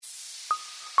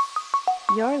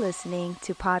You're listening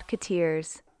to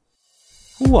Podcateers.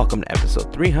 Welcome to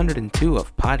episode 302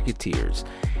 of Podcateers.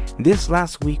 This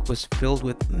last week was filled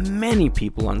with many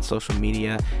people on social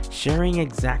media sharing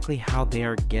exactly how they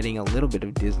are getting a little bit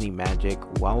of Disney magic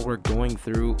while we're going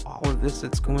through all of this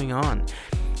that's going on.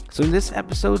 So in this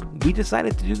episode, we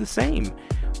decided to do the same.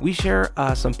 We share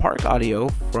some park audio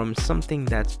from something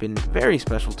that's been very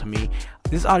special to me.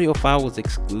 This audio file was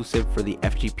exclusive for the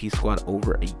FGP squad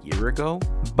over a year ago,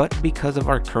 but because of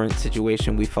our current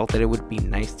situation, we felt that it would be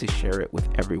nice to share it with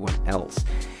everyone else.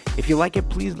 If you like it,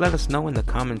 please let us know in the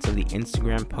comments of the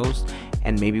Instagram post,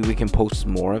 and maybe we can post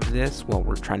more of this while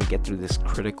we're trying to get through this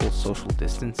critical social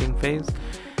distancing phase.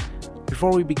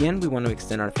 Before we begin, we want to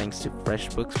extend our thanks to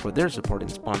FreshBooks for their support in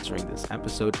sponsoring this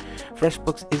episode.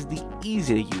 FreshBooks is the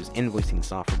easy-to-use invoicing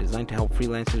software designed to help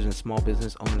freelancers and small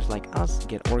business owners like us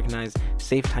get organized,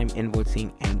 save time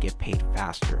invoicing, and get paid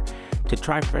faster. To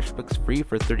try FreshBooks free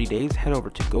for 30 days, head over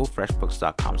to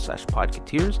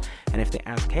gofreshbooks.com/podcateers, and if they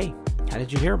ask, hey, how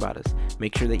did you hear about us?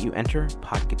 Make sure that you enter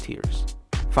Podcateers.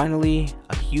 Finally,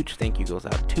 a huge thank you goes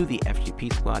out to the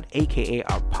FGP Squad, aka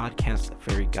our podcast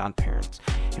fairy godparents.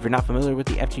 If you're not familiar with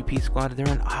the FGP Squad, they're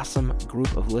an awesome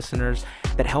group of listeners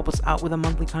that help us out with a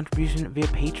monthly contribution via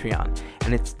Patreon,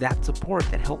 and it's that support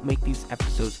that helped make these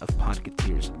episodes of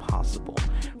Podcateers possible.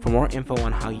 For more info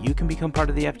on how you can become part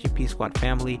of the FGP Squad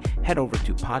family, head over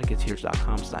to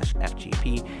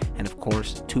podcateers.com/FGP, and of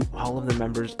course, to all of the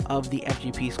members of the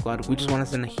FGP Squad, we just want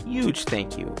to send a huge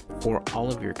thank you for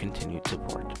all of your continued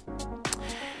support.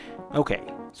 Okay,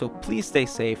 so please stay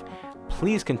safe.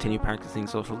 Please continue practicing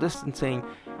social distancing.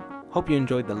 Hope you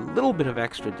enjoyed the little bit of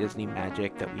extra Disney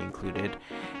magic that we included.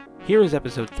 Here is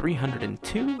episode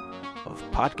 302 of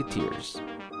Podcateers.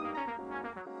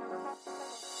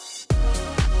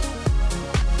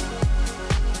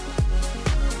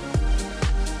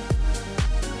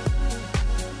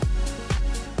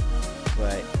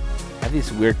 But I have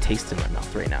this weird taste in my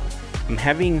mouth right now. I'm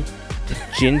having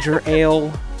ginger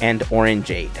ale and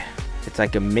orangeade. It's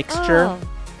like a mixture. Oh.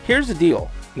 Here's the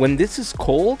deal. When this is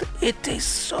cold, it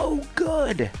tastes so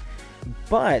good.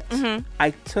 But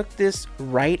I took this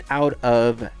right out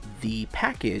of the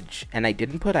package and I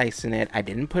didn't put ice in it. I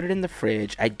didn't put it in the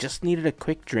fridge. I just needed a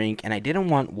quick drink and I didn't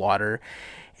want water.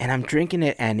 And I'm drinking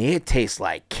it and it tastes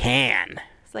like can.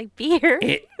 It's like beer.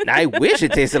 I wish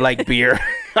it tasted like beer.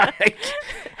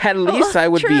 At least I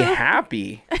would be true.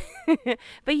 happy.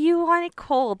 But you want it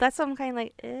cold. That's what I'm kind of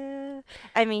like,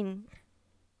 I mean,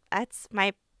 that's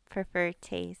my preferred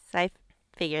taste. I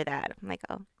figure that. I'm like,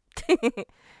 oh,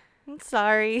 I'm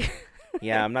sorry.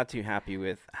 Yeah, I'm not too happy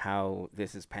with how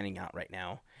this is panning out right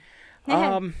now.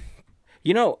 I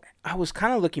was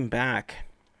kind of looking back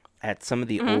at some of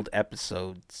the old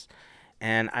episodes,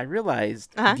 and I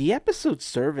realized the episodes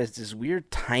serve as this weird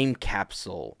time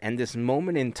capsule and this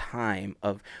moment in time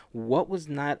of what was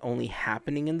not only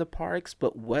happening in the parks,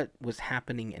 but what was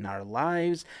happening in our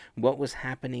lives, what was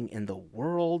happening in the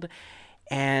world.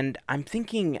 And I'm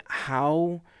thinking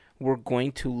how we're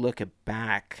going to look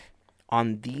back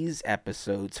on these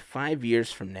episodes 5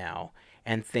 years from now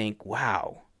and think,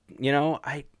 wow,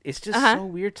 it's just so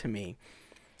weird to me.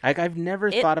 Like, I've never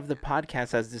thought of the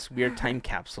podcast as this weird time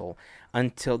capsule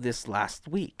until this last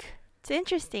week. It's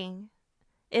interesting.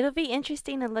 It'll be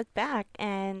interesting to look back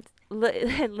and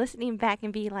listening back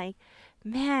and be like,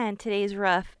 man, today's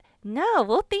rough. No,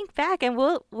 we'll think back and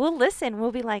we'll listen.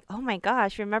 We'll be like, oh my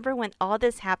gosh, remember when all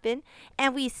this happened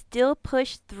and we still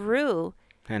pushed through.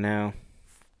 I know.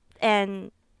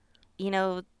 And,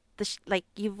 like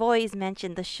you've always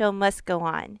mentioned, the show must go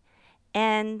on.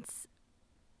 And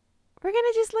we're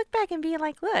going to just look back and be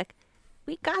like, look,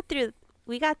 we got through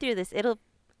this. It'll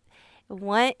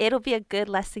be a good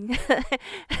lesson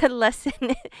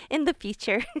in the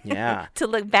future. Yeah. To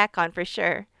look back on for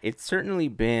sure. It's certainly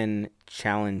been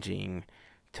challenging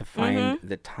to find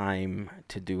the time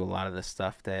to do a lot of the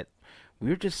stuff that we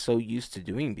were just so used to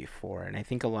doing before. And I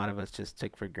think a lot of us just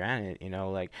took for granted,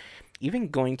 like even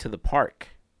going to the park,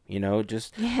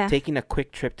 just taking a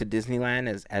quick trip to Disneyland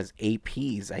as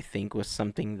APs, I think was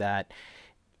something that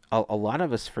a lot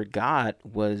of us forgot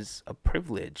was a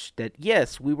privilege. That,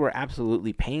 yes, we were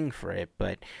absolutely paying for it,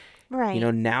 but,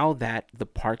 now that the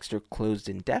parks are closed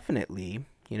indefinitely,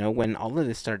 when all of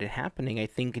this started happening, I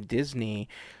think Disney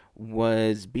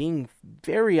was being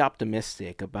very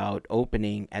optimistic about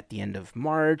opening at the end of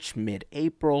March,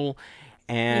 mid-April,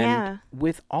 and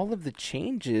with all of the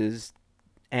changes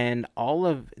and all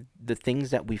of the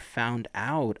things that we found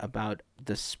out about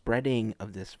the spreading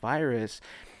of this virus,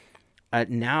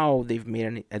 now they've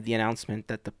made the announcement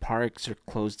that the parks are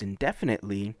closed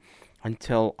indefinitely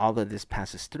until all of this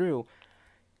passes through.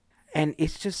 And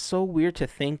it's just so weird to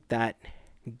think that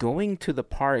going to the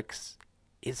parks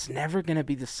is never going to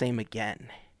be the same again.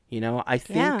 I Yeah.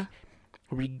 think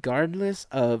regardless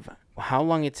of how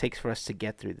long it takes for us to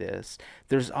get through this,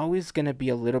 there's always going to be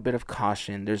a little bit of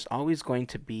caution. There's always going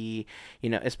to be,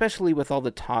 especially with all the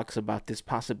talks about this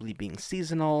possibly being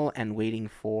seasonal and waiting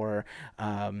for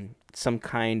some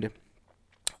kind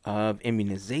of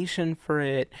immunization for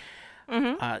it.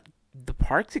 Mhm. The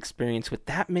parks experience with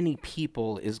that many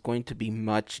people is going to be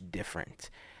much different,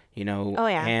 Oh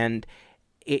yeah. and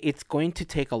it's going to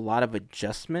take a lot of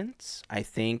adjustments, I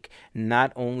think,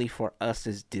 not only for us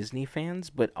as Disney fans,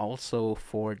 but also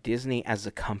for Disney as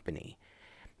a company.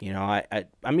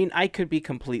 I mean, I could be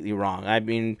completely wrong. I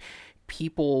mean,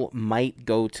 people might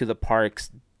go to the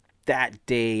parks that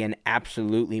day and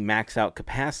absolutely max out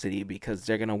capacity because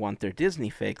they're going to want their Disney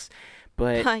fix.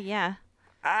 But Yeah.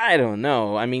 I don't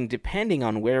know. I mean, depending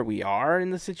on where we are in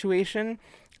the situation,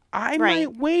 I Right.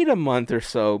 might wait a month or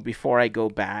so before I go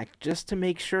back just to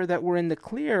make sure that we're in the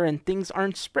clear and things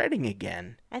aren't spreading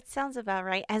again. That sounds about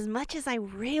right. As much as I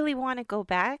really want to go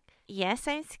back, yes,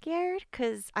 I'm scared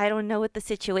because I don't know what the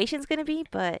situation's going to be,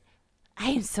 but I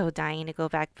am so dying to go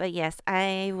back. But yes,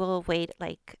 I will wait.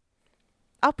 Like,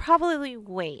 I'll probably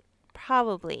wait.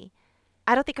 Probably.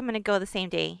 I don't think I'm going to go the same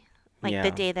day, like the Yeah.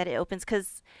 day that it opens,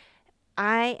 because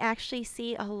I actually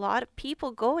see a lot of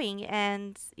people going.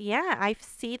 And yeah, I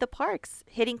see the parks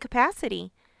hitting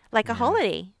capacity like a Yeah.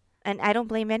 holiday. And I don't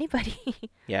blame anybody.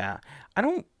 Yeah. I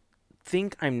don't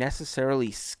think I'm necessarily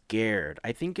scared.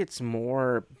 I think it's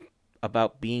more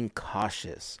about being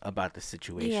cautious about the Yeah.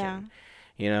 situation.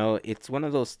 It's one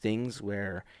of those things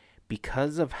where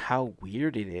because of how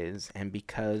weird it is and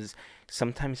because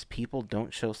sometimes people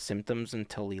don't show symptoms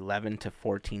until 11 to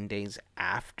 14 days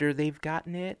after they've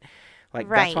gotten it, like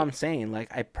that's what Right. I'm saying.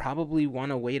 Like I probably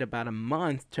want to wait about a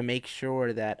month to make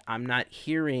sure that I'm not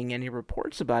hearing any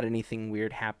reports about anything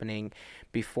weird happening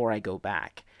before I go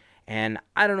back. And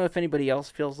I don't know if anybody else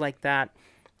feels like that.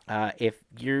 If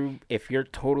you're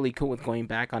totally cool with going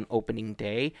back on opening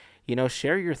day,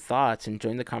 share your thoughts and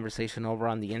join the conversation over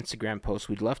on the Instagram post.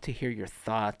 We'd love to hear your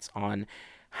thoughts on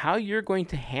how you're going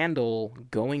to handle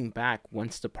going back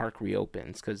once the park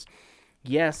reopens. Because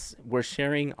yes, we're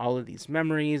sharing all of these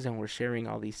memories and we're sharing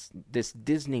all this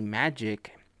Disney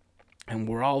magic, and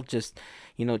we're all just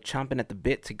chomping at the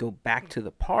bit to go back to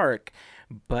the park.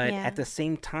 But Yeah. at the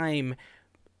same time,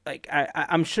 like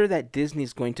I'm sure that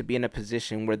Disney's going to be in a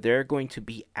position where they're going to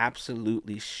be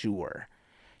absolutely sure,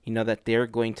 that they're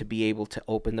going to be able to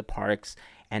open the parks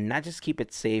and not just keep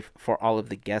it safe for all of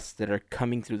the guests that are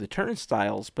coming through the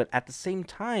turnstiles, but at the same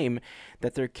time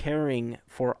that they're caring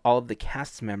for all of the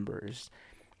cast members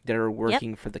that are Yep.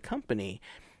 working for the company.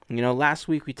 Last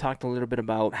week we talked a little bit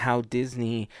about how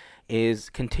Disney is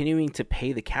continuing to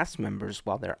pay the cast members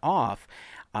while they're off.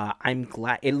 I'm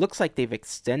glad it looks like they've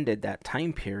extended that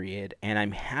time period, and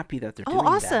I'm happy that they're Oh, doing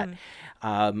that.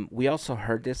 awesome. We also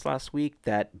heard this last week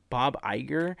that Bob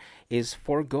Iger is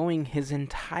foregoing his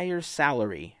entire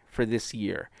salary for this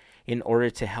year in order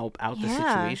to help out the Yeah.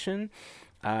 situation.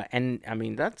 And I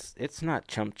mean, it's not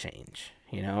chump change.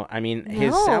 I mean,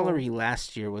 his No. salary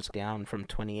last year was down from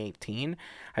 2018.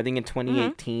 I think in Mhm.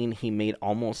 2018 he made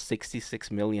almost $66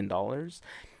 million,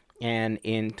 and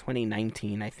in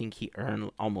 2019 I think he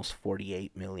earned almost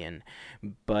 48 million.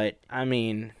 But I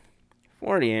mean,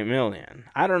 48 million.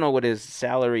 I don't know what his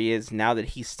salary is now that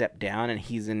he stepped down and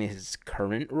he's in his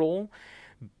current role,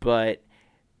 but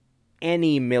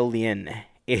any million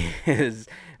is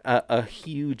a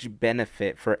huge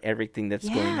benefit for everything that's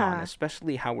going on, Yeah.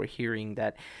 especially how we're hearing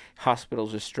that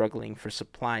hospitals are struggling for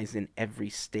supplies in every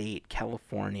state,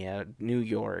 California, New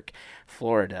York,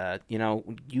 Florida,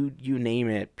 you name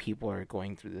it, people are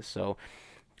going through this. So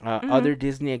Mhm. other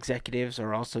Disney executives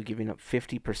are also giving up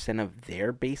 50% of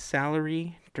their base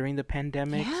salary during the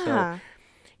pandemic. So, Yeah.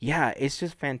 yeah, it's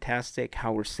just fantastic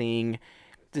how we're seeing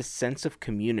this sense of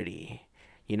community.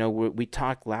 We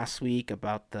talked last week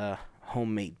about the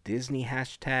homemade Disney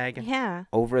hashtag. Yeah.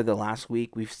 Over the last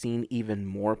week, we've seen even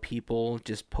more people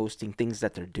just posting things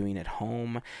that they're doing at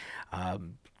home,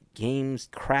 um, games,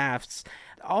 crafts,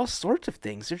 all sorts of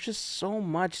things. There's just so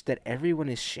much that everyone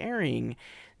is sharing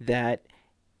that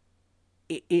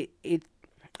it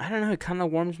I don't know, it kind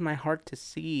of warms my heart to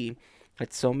see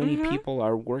that so many Mhm. people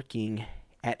are working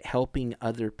at helping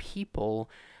other people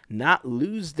not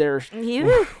lose their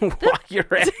You while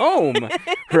you're at home,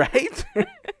 right?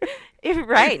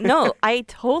 right. No, I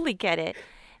totally get it.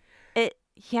 It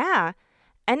yeah.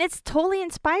 And it's totally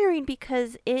inspiring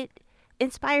because it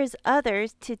inspires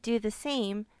others to do the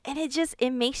same. And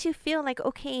it makes you feel like,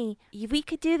 okay, we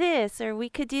could do this or we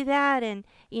could do that, and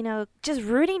just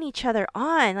rooting each other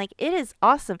on. Like, it is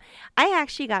awesome. I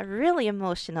actually got really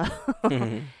emotional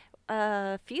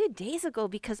a few days ago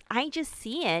because I just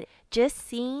see it, just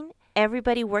seeing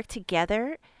everybody work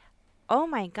together. Oh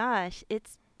my gosh,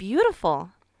 it's beautiful.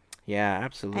 Yeah, I mean,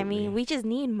 absolutely. we just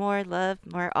need more love,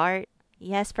 more art.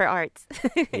 Yes, for arts.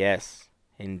 Yes,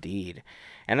 indeed.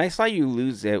 And I saw you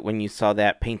lose it when you saw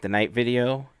that Paint the Night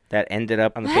video that ended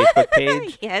up on the Facebook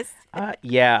page. Yes.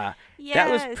 Yeah, that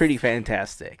was Yes. pretty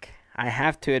fantastic. I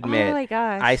have to Oh admit, my I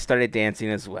gosh. started dancing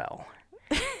as well.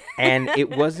 And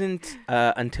it wasn't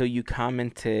until you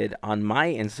commented on my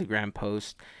Instagram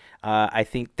post. I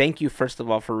think, thank you, first of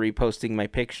all, for reposting my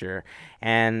picture.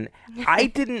 And I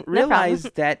didn't No problem. realize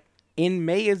that in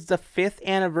May is the 5th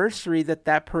anniversary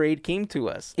that parade came to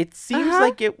us. It seems Uh-huh.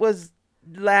 like it was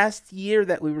last year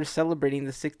that we were celebrating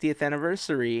the 60th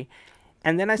anniversary.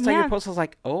 And then I saw your Yeah. post. I was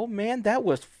like, oh man, that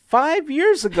was 5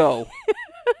 years ago.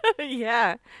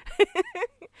 Yeah.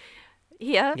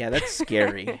 Yep. Yeah, that's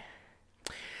scary.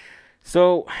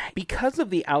 So, because of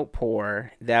the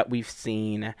outpour that we've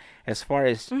seen as far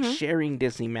as Mhm. sharing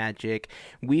Disney Magic,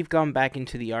 we've gone back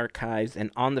into the archives,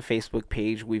 and on the Facebook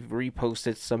page, we've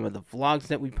reposted some of the vlogs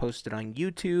that we posted on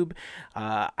YouTube.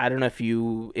 I don't know if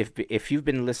you've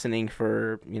been listening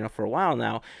for for a while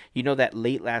now, you know that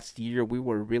late last year we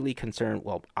were really concerned.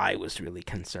 Well, I was really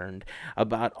concerned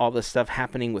about all the stuff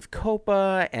happening with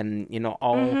COPA and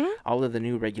Mhm. all of the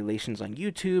new regulations on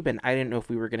YouTube, and I didn't know if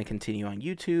we were going to continue on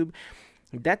YouTube.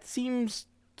 That seems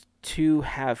to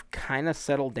have kind of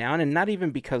settled down, and not even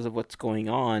because of what's going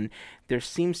on. There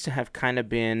seems to have kind of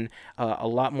been a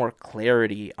lot more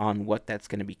clarity on what that's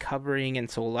going to be covering, and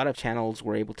so a lot of channels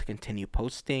were able to continue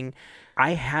posting.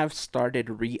 I have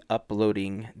started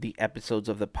re-uploading the episodes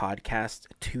of the podcast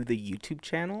to the YouTube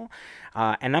channel,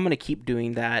 and I'm going to keep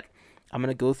doing that. I'm going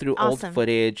to go through old Awesome.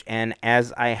 footage, and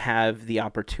as I have the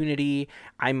opportunity,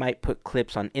 I might put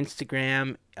clips on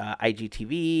Instagram,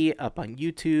 IGTV, up on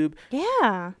YouTube.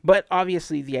 Yeah. But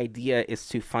obviously, the idea is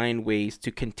to find ways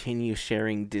to continue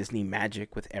sharing Disney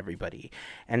magic with everybody.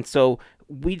 And so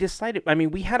we decided, I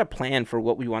mean, we had a plan for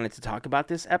what we wanted to talk about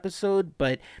this episode,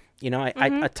 but I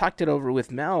Mhm. talked it over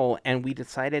with Mel, and we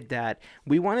decided that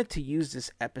we wanted to use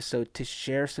this episode to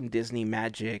share some Disney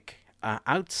magic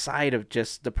outside of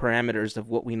just the parameters of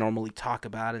what we normally talk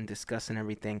about and discuss and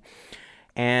everything.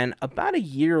 And about a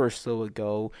year or so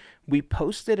ago, we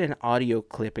posted an audio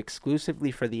clip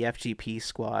exclusively for the FGP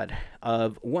squad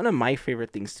of one of my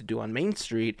favorite things to do on Main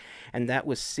Street, and that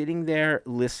was sitting there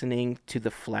listening to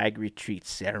the flag retreat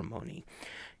ceremony.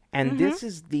 And Mhm. this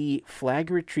is the flag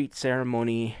retreat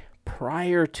ceremony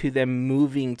prior to them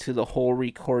moving to the whole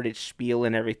recorded spiel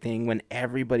and everything when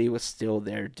everybody was still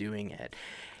there doing it.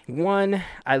 One,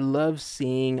 I love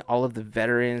seeing all of the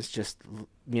veterans just,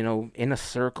 in a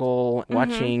circle, Mhm.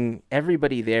 watching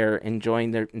everybody there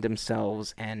enjoying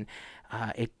themselves. And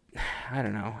it, I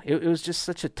don't know, it was just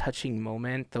such a touching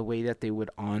moment, the way that they would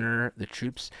honor the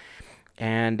troops.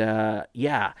 And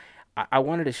yeah, I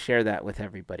wanted to share that with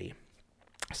everybody.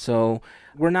 So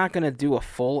we're not going to do a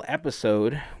full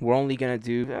episode. We're only going to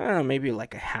do, I don't know, maybe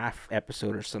like a half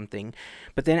episode or something.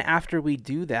 But then after we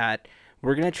do that,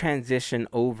 we're going to transition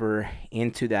over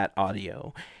into that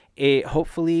audio.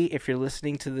 Hopefully, if you're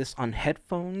listening to this on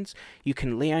headphones, you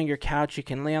can lay on your couch, you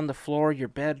can lay on the floor, your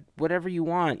bed, whatever you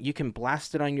want. You can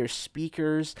blast it on your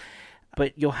speakers,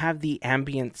 but you'll have the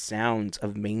ambient sounds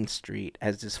of Main Street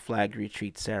as this flag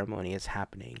retreat ceremony is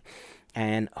happening.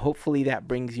 And hopefully that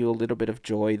brings you a little bit of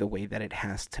joy the way that it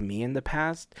has to me in the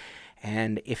past.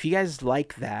 And if you guys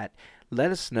like that,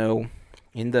 let us know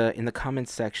in the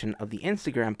comments section of the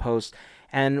Instagram post,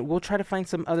 and we'll try to find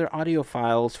some other audio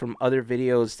files from other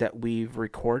videos that we've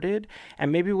recorded, and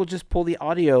maybe we'll just pull the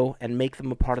audio and make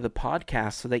them a part of the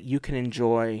podcast so that you can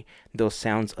enjoy those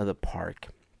sounds of the park.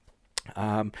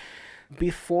 Um,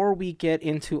 Before we get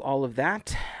into all of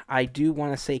that, I do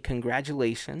want to say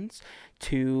congratulations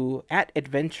to at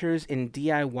Adventures in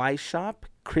DIY Shop,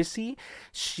 Chrissy.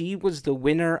 She was the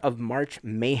winner of March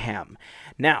Mayhem.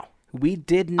 Now, we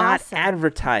did not Awesome.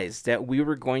 advertise that we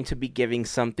were going to be giving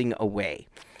something away.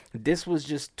 This was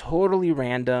just totally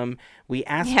random. We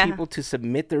asked Yeah. people to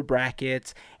submit their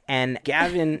brackets, and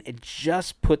Gavin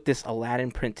just put this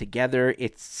Aladdin print together.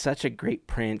 It's such a great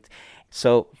print.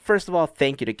 So, first of all,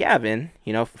 thank you to Gavin,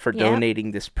 for Yep.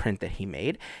 donating this print that he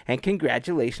made. And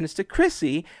congratulations to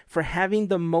Chrissy for having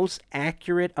the most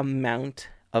accurate amount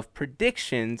of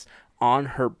predictions on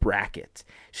her bracket.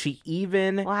 She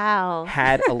even Wow.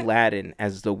 had Aladdin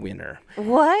as the winner.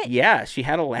 What? Yeah, she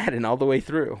had Aladdin all the way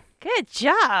through. Good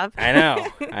job. I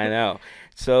know.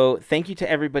 So thank you to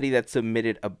everybody that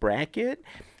submitted a bracket.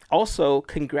 Also,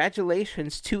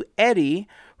 congratulations to Eddie,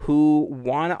 who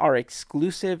won our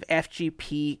exclusive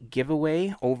FGP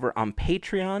giveaway over on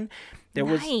Patreon.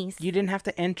 Nice. You didn't have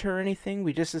to enter anything.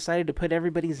 We just decided to put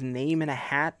everybody's name in a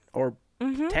hat, or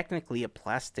technically a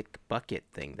plastic bucket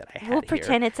thing that I had We'll here.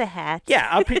 pretend it's a hat. Yeah,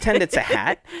 I'll pretend it's a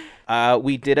hat.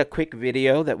 We did a quick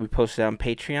video that we posted on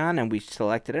Patreon, and we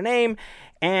selected a name,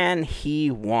 and he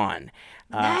won.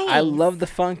 Nice. I love the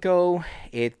Funko.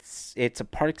 It's a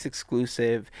Parks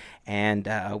exclusive, and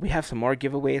we have some more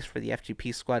giveaways for the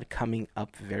FGP Squad coming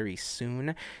up very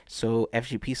soon. So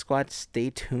FGP Squad,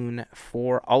 stay tuned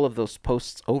for all of those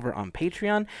posts over on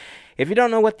Patreon. If you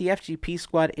don't know what the FGP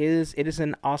Squad is, it is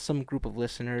an awesome group of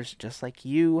listeners just like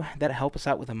you that help us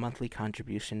out with a monthly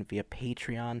contribution via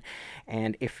Patreon.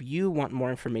 And if you want more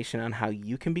information on how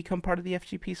you can become part of the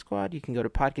FGP Squad, you can go to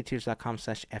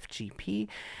podcateers.com/FGP.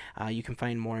 You can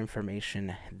find more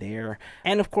information there.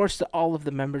 And of course, to all of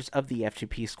the members of the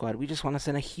FGP Squad, we just want to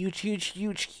send a huge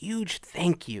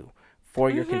thank you for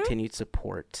your continued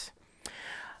support.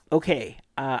 Okay,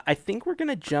 I think we're going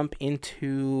to jump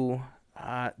into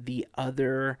the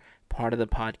other part of the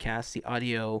podcast, the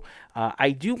audio. I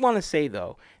do want to say,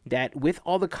 though, that with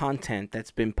all the content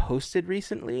that's been posted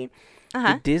recently,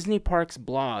 the Disney Parks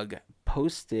blog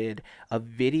posted a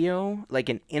video, like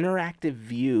an interactive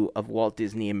view of Walt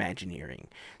Disney Imagineering.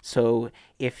 So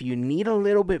if you need a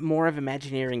little bit more of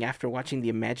Imagineering after watching the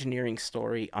Imagineering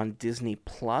story on Disney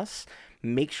Plus,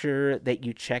 make sure that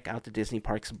you check out the Disney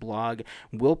Parks blog.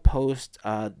 We'll post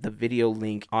the video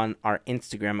link on our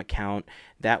Instagram account.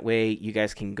 That way you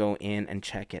guys can go in and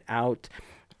check it out.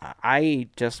 I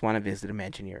just want to visit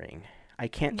Imagineering. I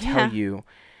can't tell you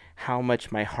how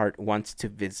much my heart wants to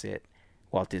visit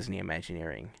Walt Disney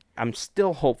Imagineering. I'm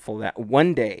still hopeful that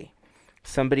one day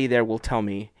somebody there will tell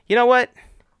me, you know what?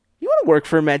 You want to work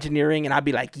for Imagineering? And I'll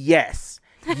be like, yes,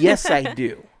 I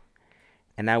do.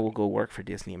 And I will go work for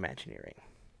Disney Imagineering.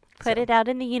 Put it out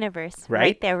in the universe.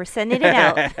 Right there. We're sending it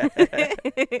out.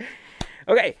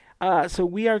 Okay. So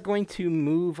we are going to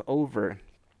move over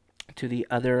to the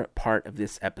other part of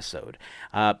this episode.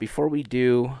 Before we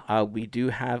do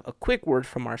have a quick word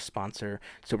from our sponsor.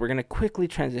 So we're going to quickly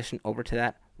transition over to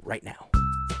that right now.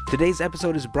 Today's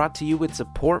episode is brought to you with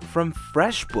support from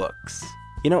FreshBooks.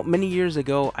 You know, many years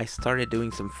ago, I started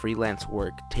doing some freelance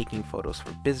work, taking photos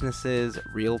for businesses,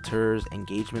 realtors,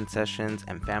 engagement sessions,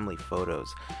 and family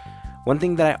photos. One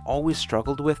thing that I always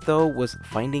struggled with, though, was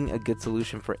finding a good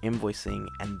solution for invoicing,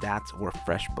 and that's where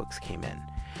FreshBooks came in.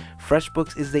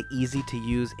 FreshBooks is the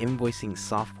easy-to-use invoicing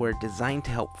software designed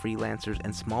to help freelancers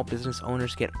and small business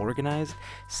owners get organized,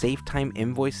 save time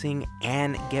invoicing,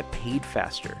 and get paid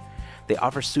faster. They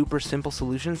offer super simple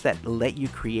solutions that let you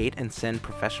create and send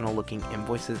professional-looking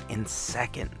invoices in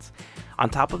seconds. On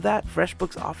top of that,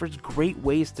 FreshBooks offers great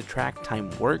ways to track time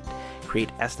worked,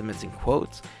 create estimates and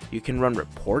quotes. You can run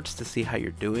reports to see how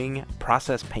you're doing,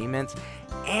 process payments,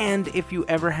 and if you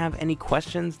ever have any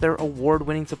questions, their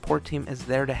award-winning support team is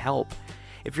there to help.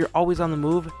 If you're always on the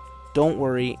move, don't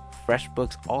worry.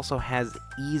 FreshBooks also has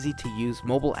easy-to-use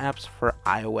mobile apps for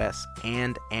iOS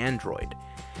and Android.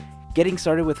 Getting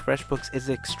started with FreshBooks is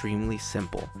extremely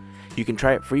simple. You can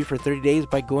try it free for 30 days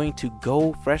by going to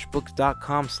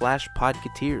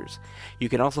gofreshbooks.com/podcateers. You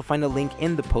can also find a link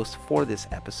in the post for this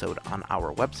episode on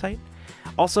our website.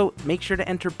 Also, make sure to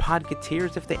enter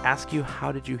Podcateers if they ask you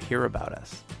how did you hear about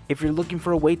us. If you're looking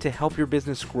for a way to help your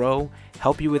business grow,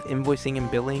 help you with invoicing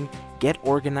and billing, get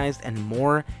organized, and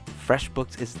more,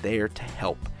 FreshBooks is there to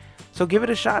help. So give it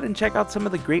a shot and check out some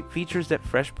of the great features that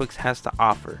FreshBooks has to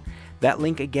offer. That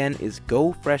link again is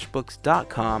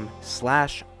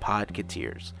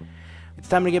gofreshbooks.com/podcateers. It's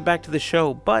time to get back to the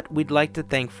show, but we'd like to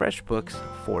thank FreshBooks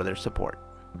for their support.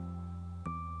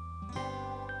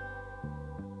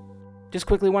 Just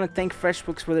quickly want to thank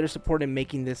FreshBooks for their support in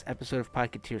making this episode of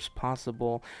Podcateers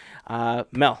possible.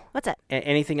 Mel. What's up?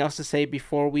 Anything else to say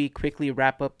before we quickly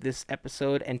wrap up this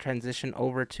episode and transition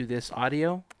over to this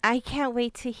audio? I can't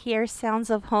wait to hear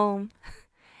Sounds of Home.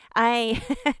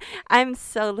 I'm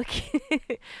so looking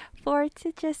forward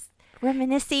to just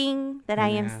reminiscing that I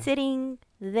am sitting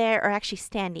there, or actually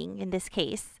standing in this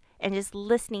case, and just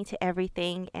listening to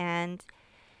everything. And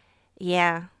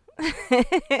yeah.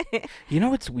 You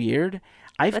know what's weird?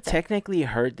 I've technically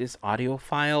heard this audio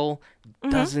file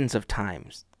dozens of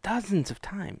times,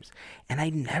 and I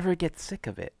never get sick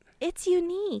of it. It's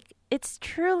unique. It's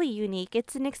truly unique.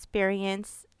 It's an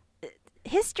experience.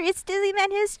 History. It's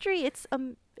Disneyland history. It's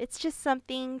It's just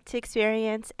something to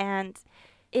experience, and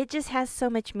it just has so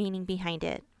much meaning behind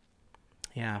it.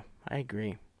 Yeah, I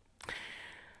agree.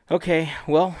 Okay,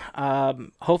 well,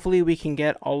 hopefully we can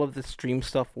get all of the stream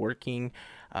stuff working.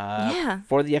 Yeah.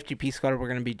 For the FGP Squad, we're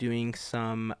going to be doing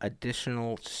some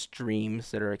additional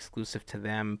streams that are exclusive to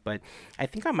them, but I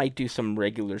think I might do some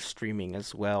regular streaming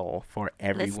as well for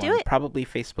Let's do everyone. it. Probably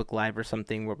Facebook Live or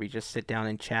something where we just sit down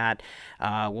and chat.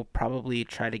 We'll probably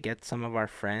try to get some of our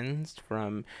friends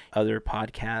from other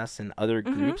podcasts and other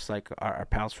Mm-hmm. groups, like our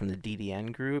pals from the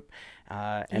DDN group.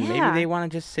 And maybe Yeah. they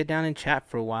want to just sit down and chat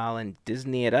for a while and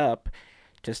Disney it up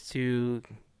just to,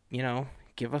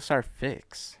 give us our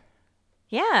fix.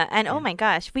 Yeah. And oh Yeah. my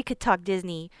gosh, we could talk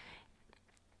Disney.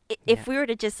 Yeah. If we were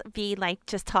to just be like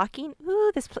just talking,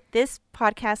 ooh, this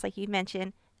podcast, like you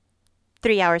mentioned,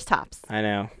 3 hours tops. I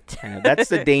know. That's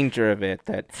the danger of it,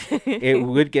 that it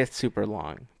would get super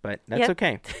long, but that's Yep.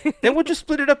 okay. Then we'll just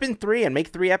split it up in 3 and make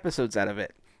 3 episodes out of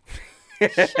it.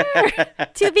 Sure.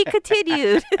 To be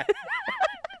continued.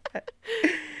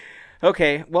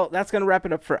 Okay, well, that's going to wrap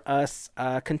it up for us.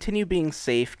 Continue being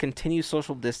safe, continue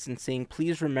social distancing.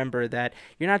 Please remember that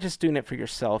you're not just doing it for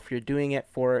yourself, you're doing it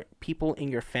for people in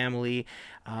your family,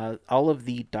 all of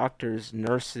the doctors,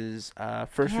 nurses,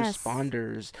 first Yes.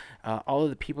 responders, all of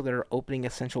the people that are opening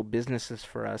essential businesses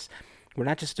for us. We're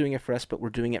not just doing it for us, but we're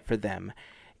doing it for them.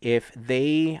 If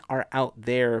they are out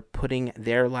there putting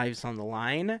their lives on the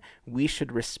line, we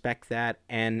should respect that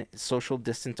and social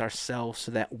distance ourselves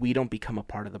so that we don't become a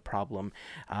part of the problem.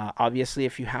 Obviously,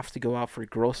 if you have to go out for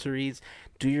groceries,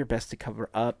 do your best to cover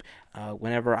up.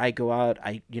 Whenever I go out,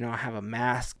 I have a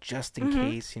mask just in Mm-hmm.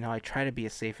 case. I try to be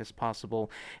as safe as possible,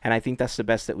 and I think that's the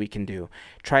best that we can do.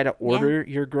 Try to Yeah. order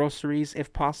your groceries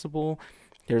if possible.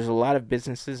 There's a lot of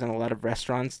businesses and a lot of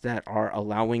restaurants that are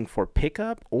allowing for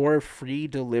pickup or free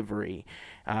delivery.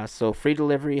 So free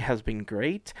delivery has been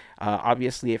great.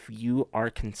 Obviously, if you are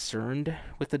concerned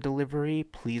with the delivery,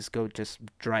 please go just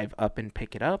drive up and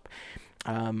pick it up.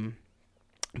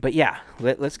 But yeah,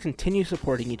 let's continue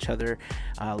supporting each other.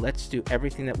 Let's do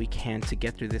everything that we can to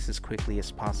get through this as quickly as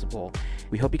possible.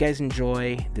 We hope you guys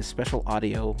enjoy this special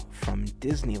audio from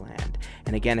Disneyland.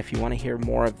 And again, if you want to hear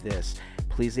more of this,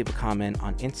 please leave a comment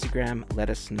on Instagram, let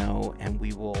us know, and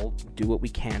we will do what we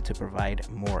can to provide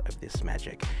more of this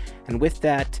magic. And with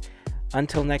that,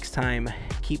 until next time,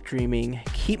 keep dreaming,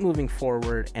 keep moving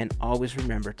forward, and always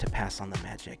remember to pass on the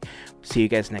magic. See you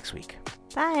guys next week.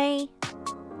 Bye.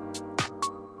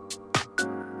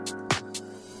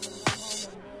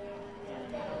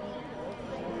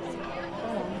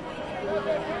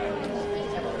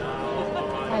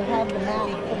 I have the map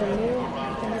for the new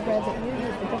gingerbread that you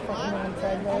use the different one, so I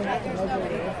really have to measure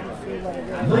it and see what it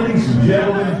is. Ladies and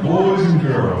gentlemen, boys and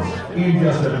girls, in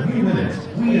just a few minutes,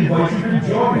 we invite you to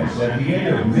join us at the end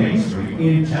of Main Street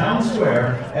in Town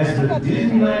Square as the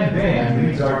Disneyland Band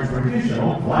leads our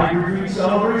traditional Flag Retreat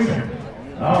celebration.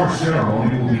 Our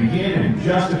ceremony will begin in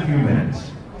just a few minutes.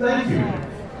 Thank you.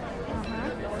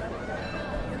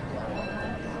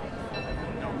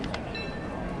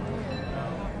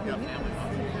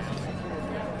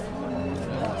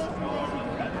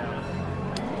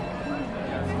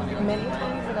 Many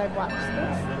times that I've watched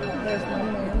this, there's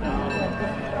one man who has like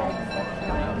this flag stuff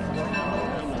around.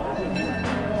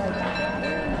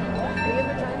 Three of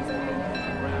the times I've been there,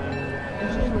 and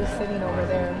she was sitting over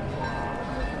there.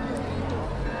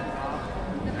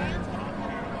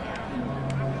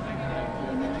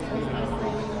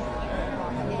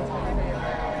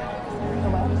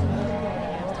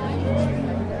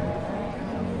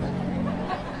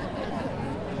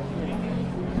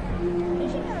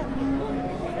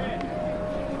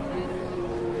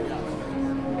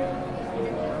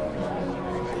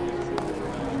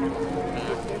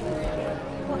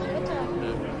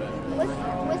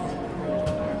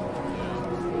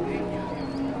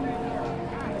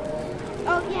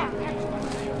 Oh, yeah.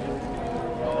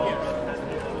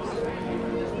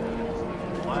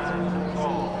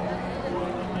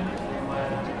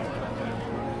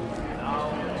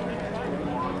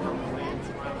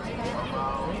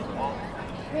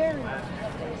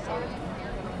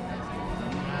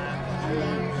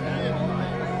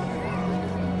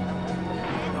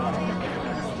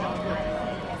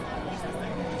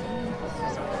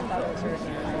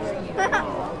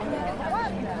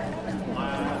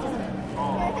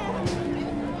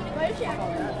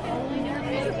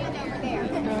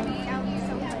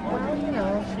 Well, you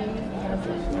know, she has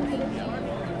a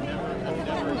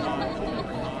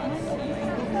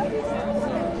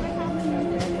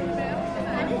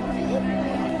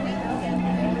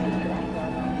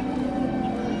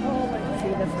see,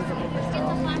 this is a big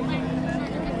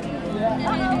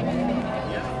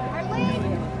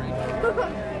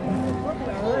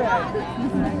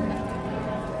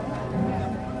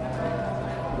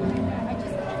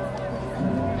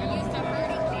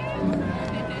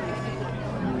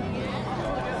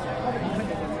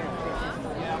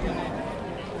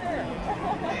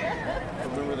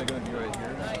Remember they're going to be right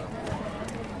here.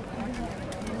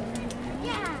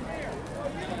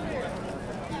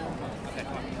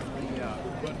 Yeah,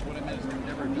 but what I meant is they've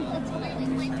never done.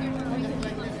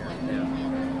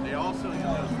 Yeah. They also, this is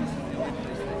the only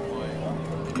place they fly.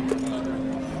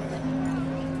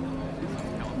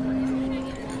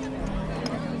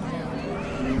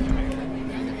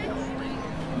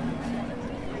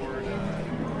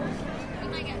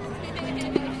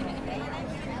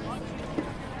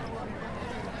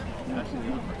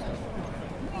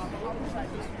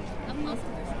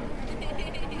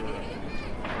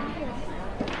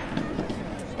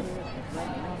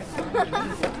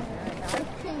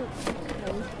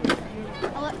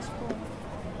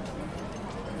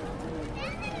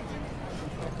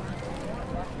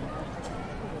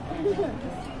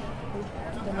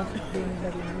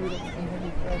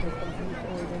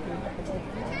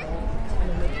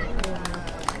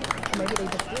 Maybe they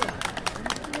just did.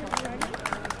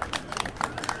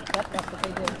 Yep, that's what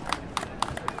they did.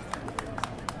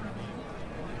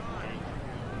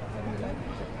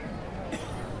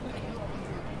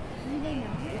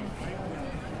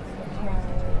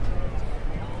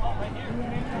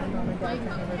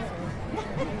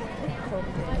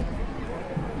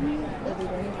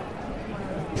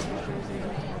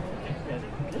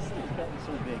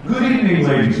 Good evening,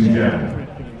 ladies and gentlemen.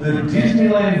 The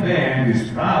Disneyland Band is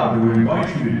proud to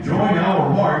invite you to join our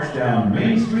march down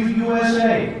Main Street,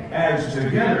 USA, as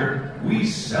together we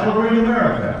celebrate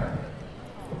America.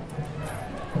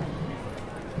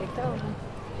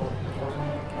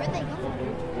 Where'd they go?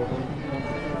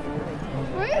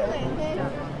 Where are they?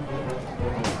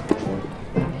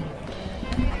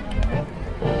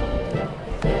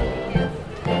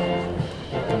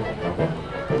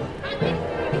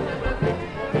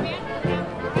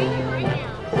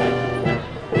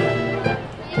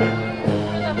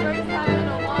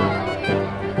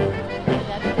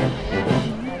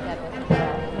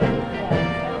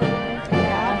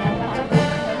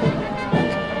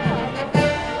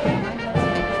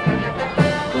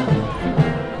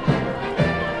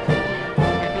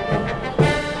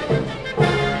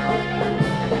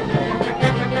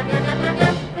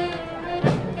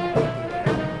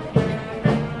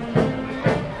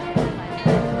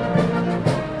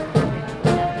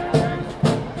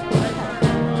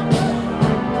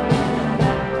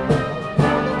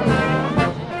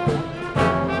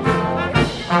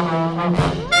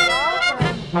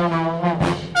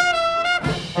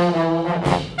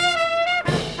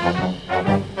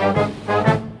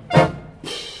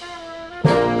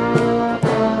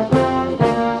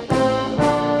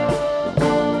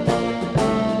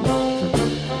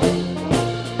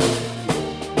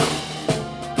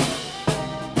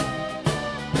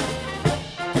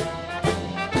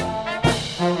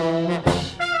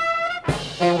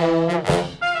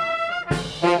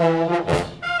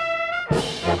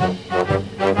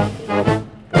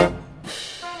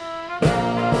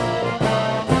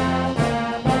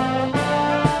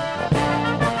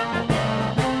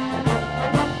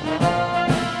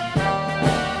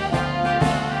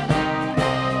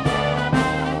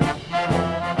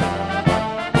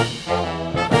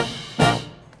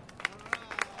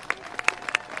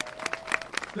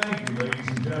 Thank you, ladies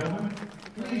and gentlemen.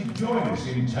 Please join us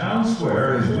in Town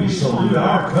Square as we salute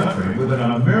our country with an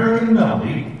American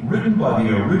melody written by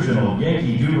the original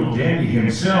Yankee Doodle dandy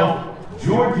himself,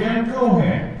 George M.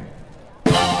 Cohan.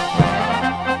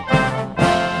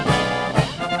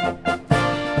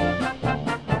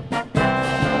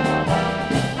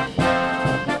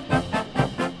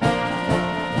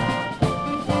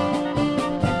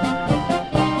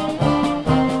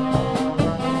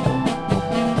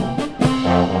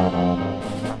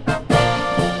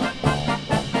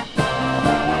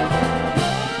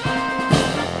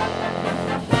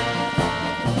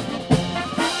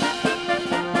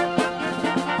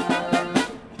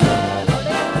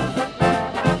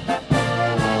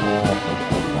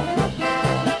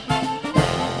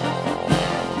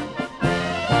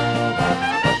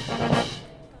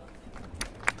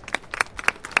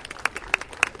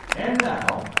 And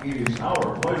now, it is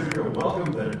our pleasure to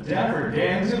welcome the Dapper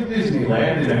Dans of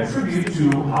Disneyland in a tribute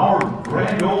to our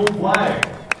grand old flag.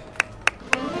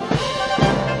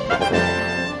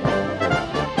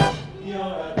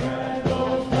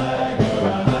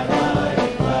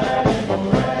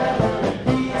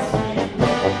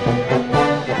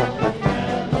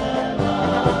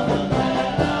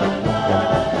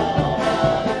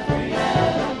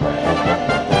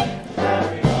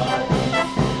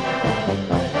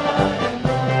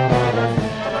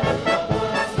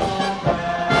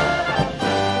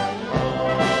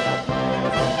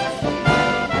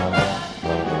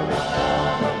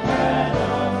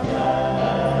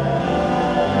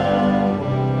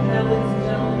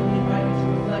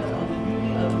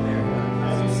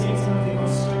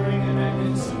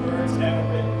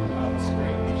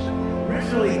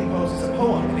 originally composed as a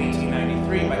poem in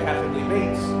 1893 by Catherine Lee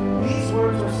Bates, these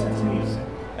words were set to music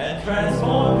and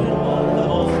transformed into one of the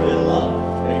most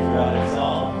beloved patriotic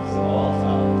songs of all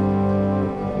time.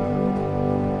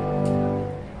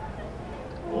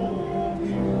 Oh,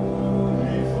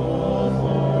 beautiful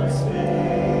for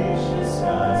spacious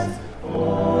skies,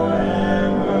 for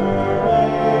amber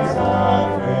waves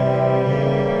of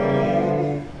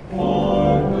gray,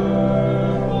 for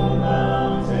purple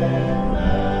mountain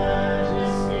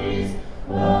majesties,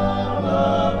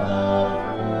 above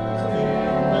the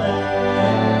fruited plain.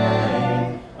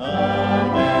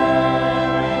 America,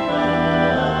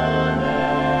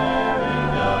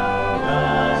 America,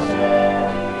 God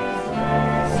shed His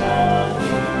grace on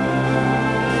you,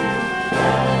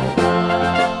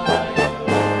 and by your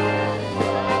shining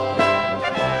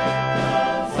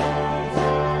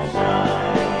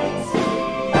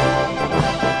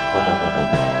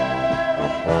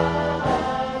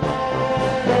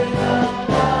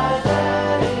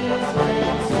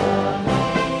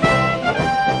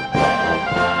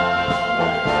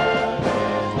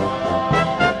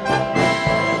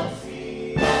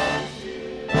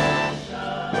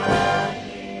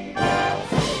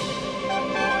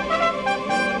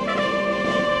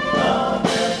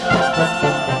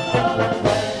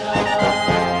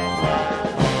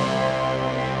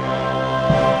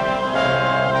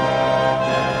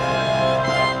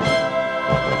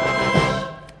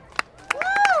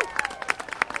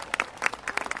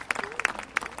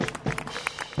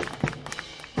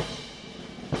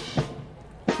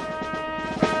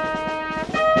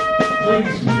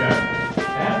Ladies and gentlemen,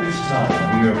 at this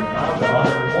time, we are proud to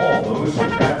honor all those who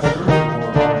have served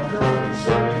or are currently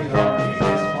serving in our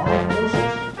nation's armed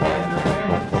forces and their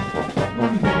families.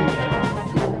 Moving now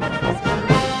to your wonderful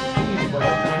service, we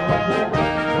invite you to come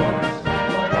forward, join us,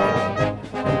 and let our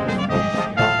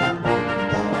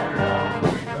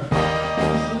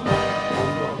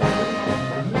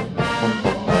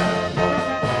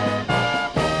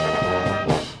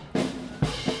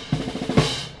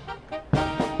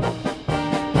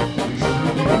we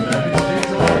salute the United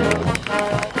States of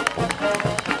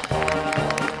America.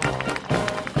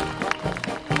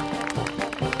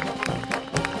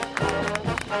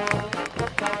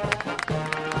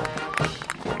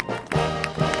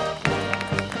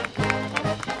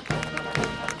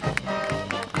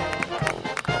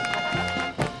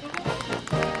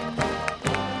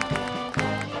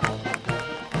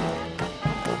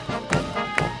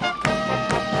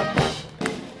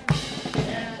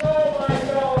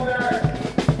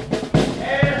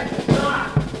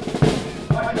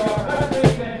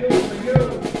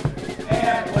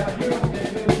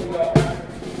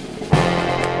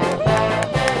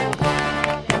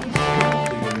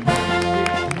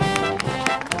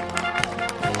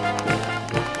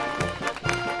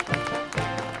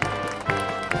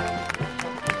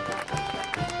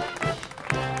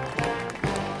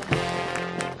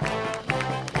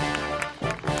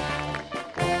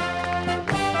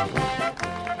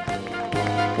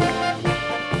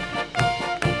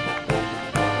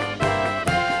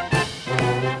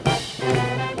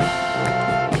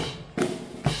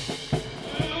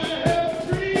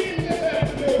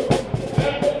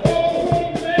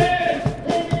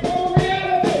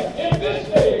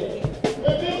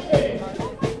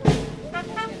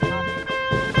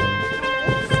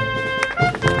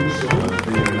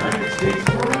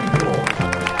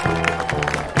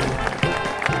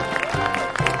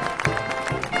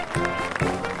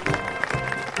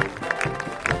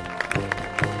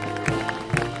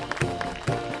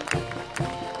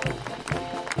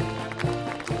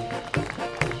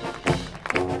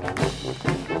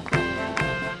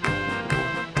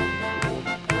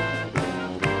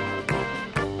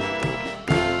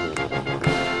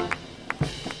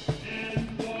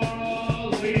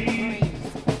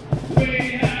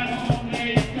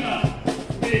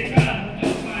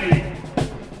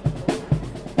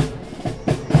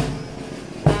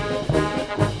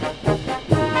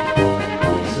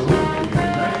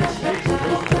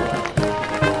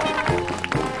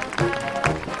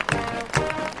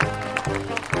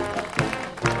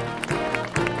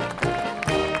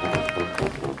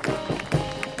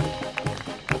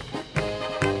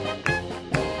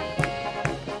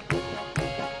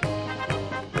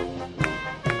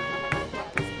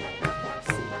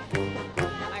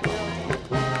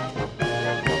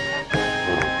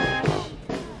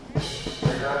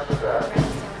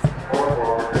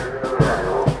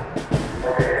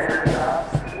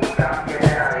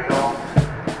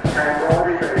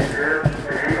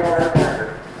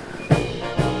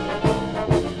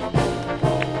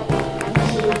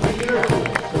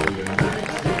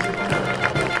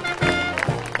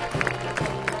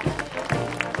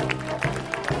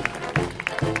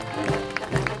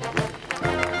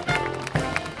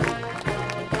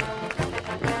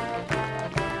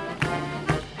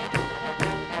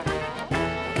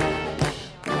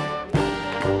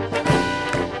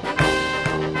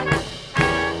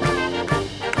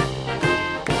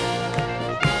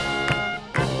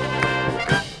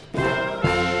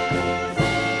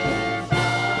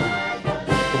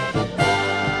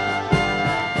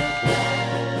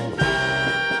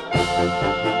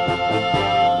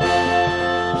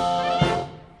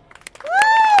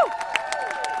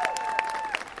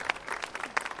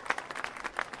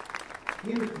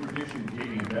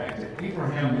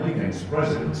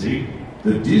 Excellency,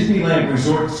 the Disneyland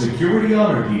Resort Security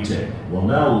Honor Detail will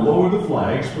now lower the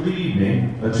flags for the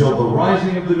evening until the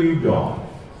rising of the new dawn.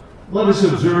 Let us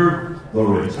observe the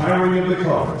retiring of the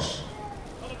colors.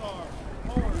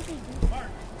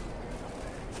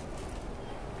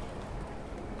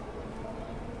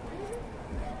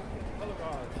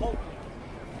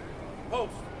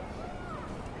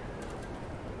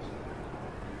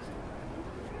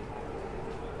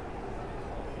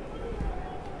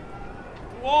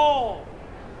 All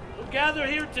who gather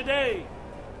here today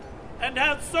and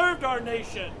have served our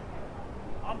nation,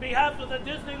 on behalf of the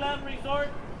Disneyland Resort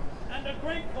and a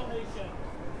grateful nation,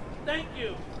 thank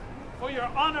you for your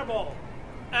honorable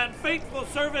and faithful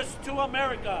service to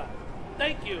America.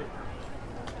 Thank you.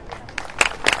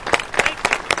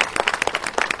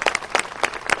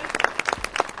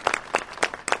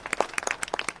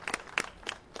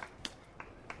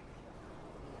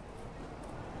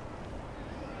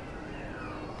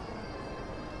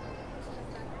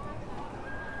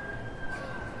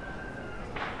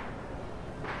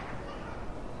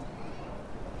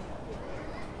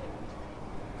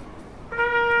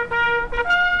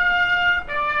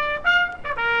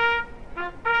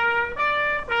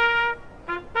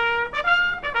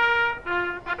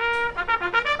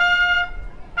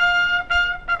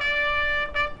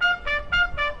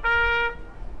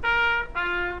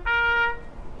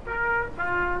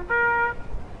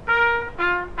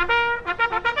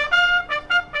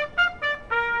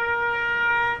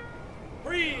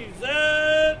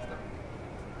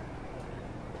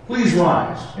 Please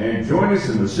rise and join us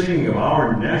in the singing of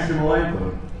our national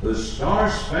anthem, the Star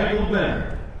Spangled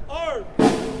Banner. Art.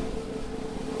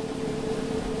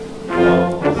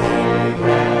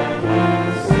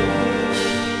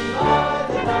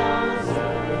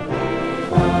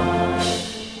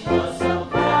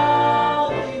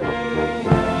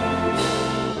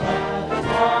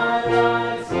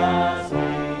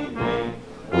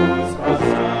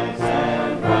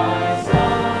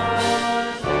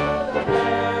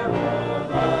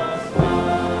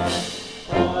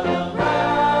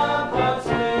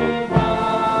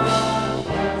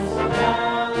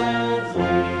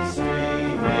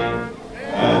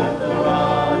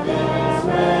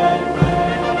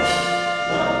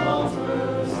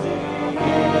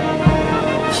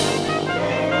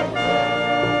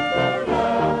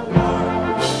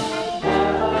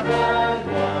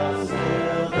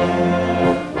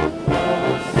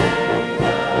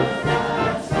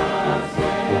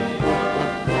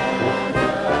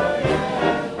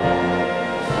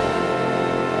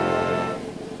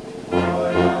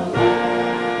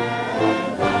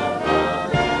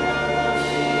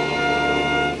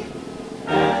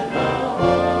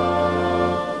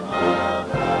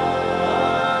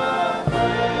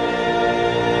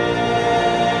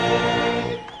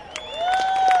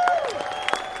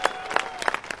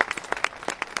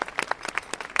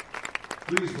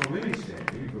 Please remain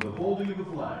standing for the holding of the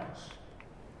flags.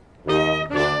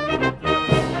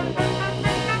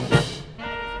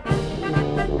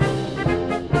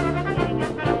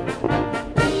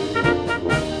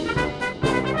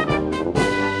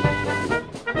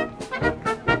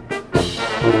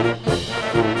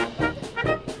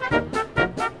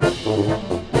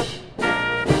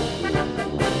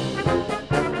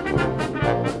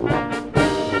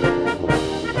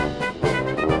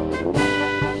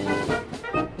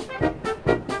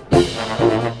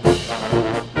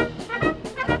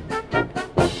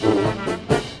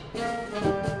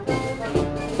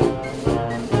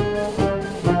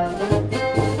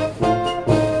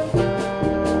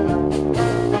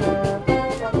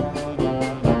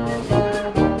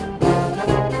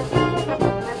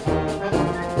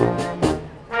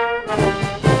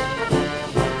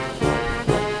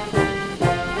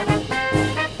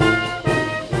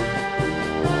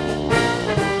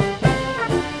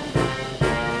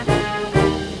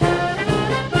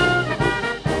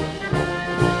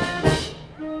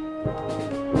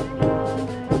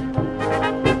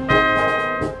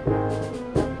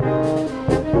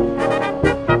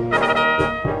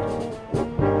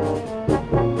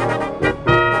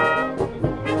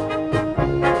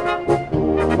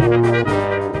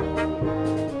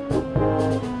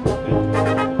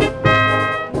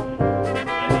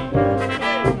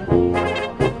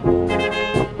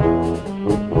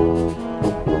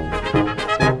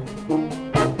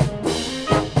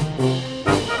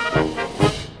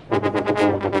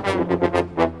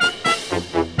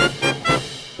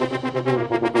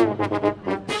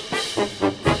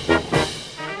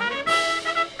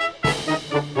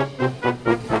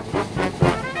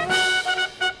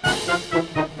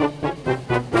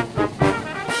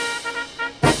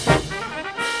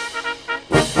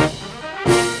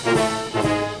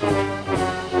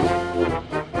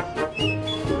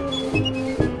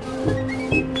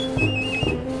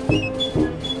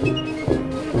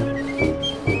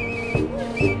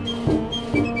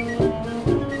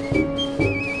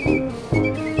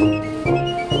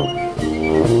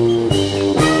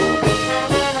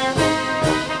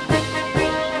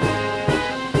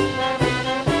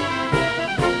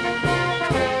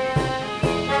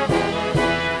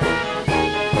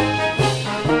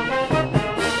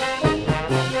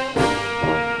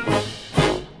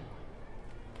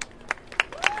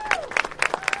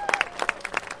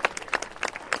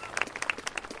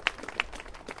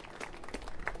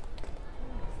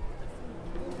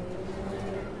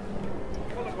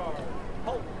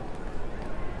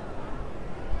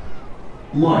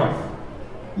 life,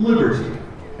 liberty,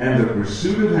 and the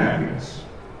pursuit of happiness.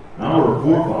 Our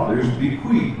forefathers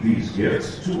bequeathed these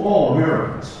gifts to all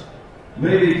Americans.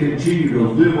 May they continue to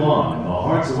live on in the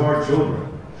hearts of our children,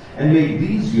 and may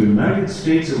these United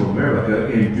States of America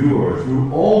endure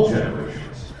through all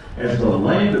generations as the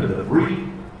land of the free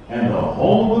and the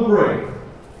home of the brave.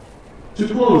 To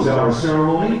close our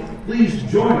ceremony, please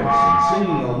join us in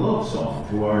singing a love song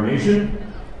to our nation.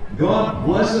 God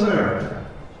bless America.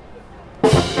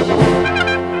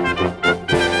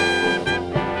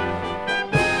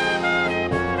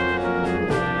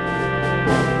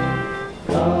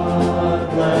 God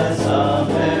bless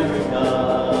America,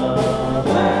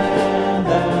 land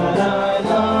that I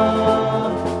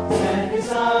love. Stand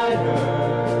beside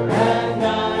her and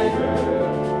guide her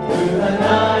through the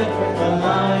night with the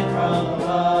light from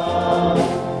above.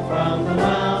 From the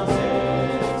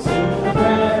mountains to the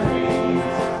prairies,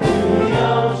 to the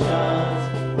oceans,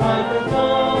 right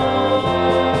before.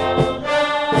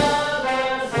 God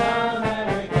bless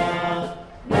America,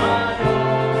 my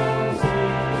home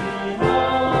sweet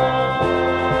home.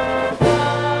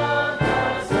 God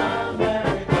bless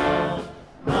America,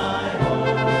 my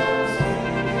home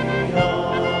sweet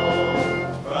home.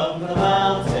 From the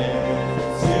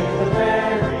mountains to the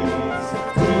prairies,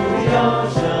 to the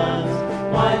oceans,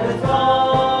 wide with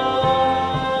fall.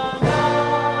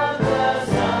 God bless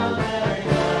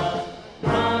America,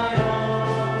 my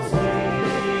home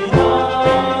sweet home.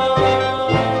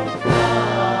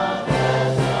 God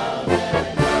bless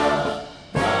America,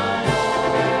 my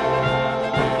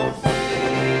home sweet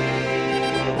home.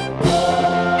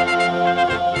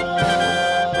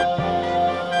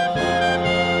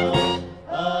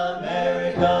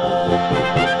 America.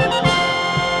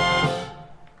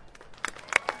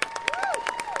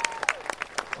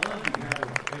 On behalf of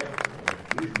everyone at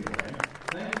Disneyland,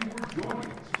 thank you for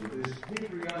joining us for this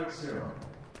patriotic ceremony.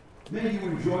 May you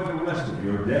enjoy the rest of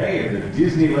your day at the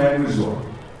Disneyland Resort,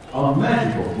 a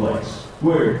magical place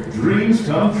where dreams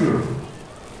come true.